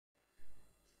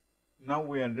Now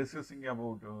we are discussing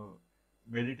about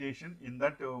meditation. In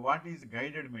that, what is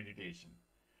guided meditation?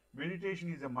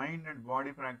 Meditation is a mind and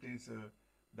body practice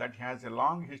that has a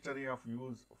long history of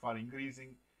use for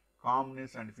increasing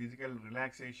calmness and physical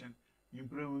relaxation,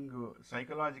 improving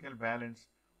psychological balance,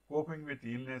 coping with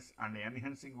illness, and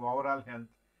enhancing overall health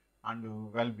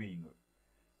and well-being.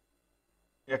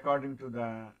 According to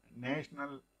the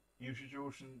National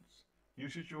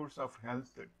Institutes of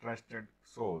Health trusted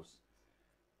source.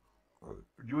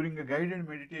 During a guided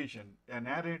meditation, a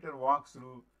narrator walks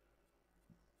through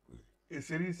a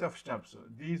series of steps.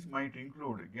 These might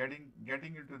include getting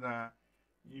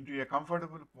into a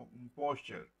comfortable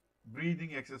posture,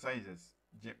 breathing exercises,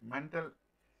 mental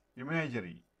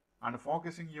imagery, and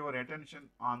focusing your attention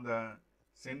on the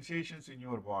sensations in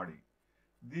your body.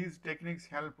 These techniques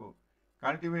help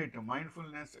cultivate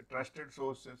mindfulness. Trusted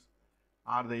sources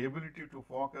are the ability to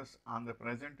focus on the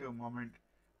present moment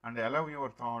and allow your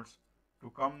thoughts to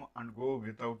come and go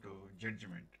without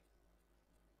judgment.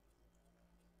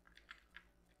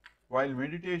 While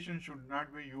meditation should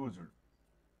not be used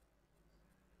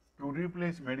to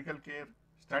replace medical care,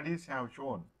 studies have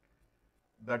shown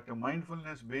that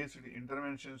mindfulness based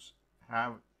interventions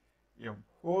have a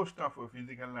host of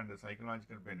physical and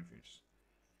psychological benefits.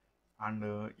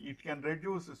 And it can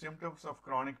reduce the symptoms of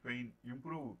chronic pain,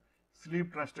 improve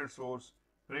sleep. Trusted source,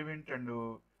 prevent and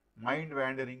mind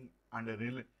wandering, and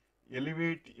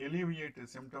alleviate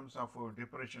symptoms of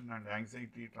depression and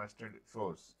anxiety. Trusted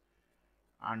source,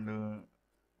 and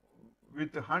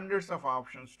with hundreds of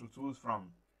options to choose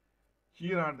from,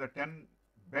 here are the 10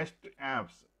 best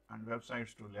apps and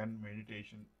websites to learn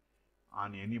meditation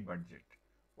on any budget.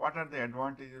 What are the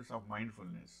advantages of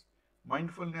mindfulness?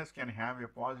 Mindfulness can have a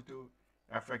positive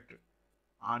effect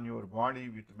on your body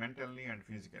with mentally and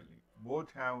physically.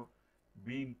 Both have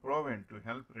been proven to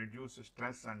help reduce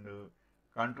stress and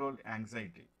control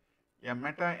anxiety. A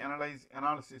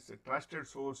meta-analysis, a trusted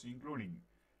source including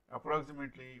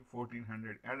approximately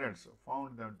 1400 adults,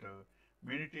 found that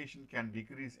meditation can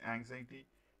decrease anxiety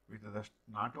with the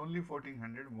not only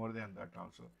 1400, more than that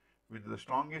also, with the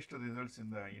strongest results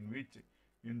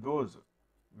in those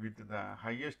with the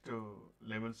highest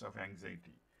levels of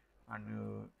anxiety.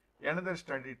 And another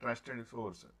study, trusted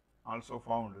source, also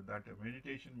found that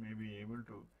meditation may be able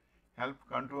to help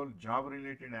control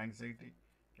job-related anxiety.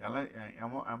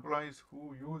 Employees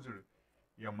who used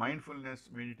a mindfulness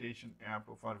meditation app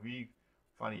for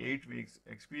 8 weeks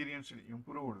experienced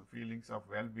improved feelings of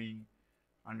well-being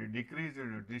and decreased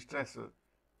distress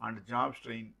and job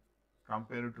strain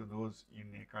compared to those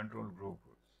in a control group.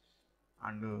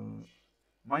 And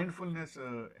mindfulness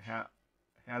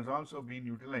has also been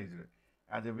utilized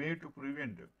as a way to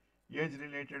prevent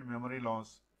age-related memory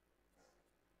loss.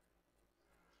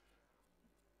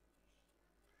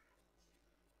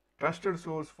 Trusted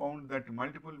source found that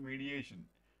multiple meditation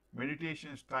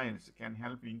styles can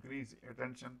help increase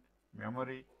attention,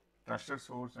 memory, trusted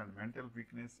source, and mental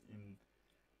fitness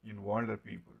in older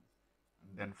people.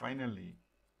 And then finally,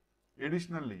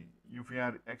 additionally, if you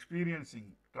are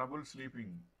experiencing trouble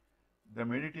sleeping, the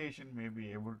meditation may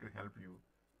be able to help you.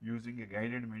 Using a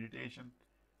guided meditation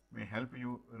may help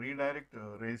you redirect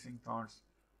racing thoughts.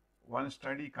 One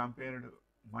study compared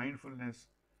mindfulness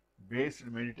based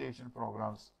meditation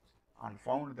programs and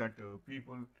found that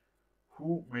people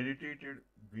who meditated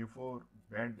before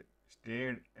bed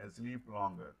stayed asleep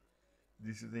longer.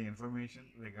 This is the information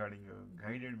regarding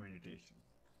guided meditation.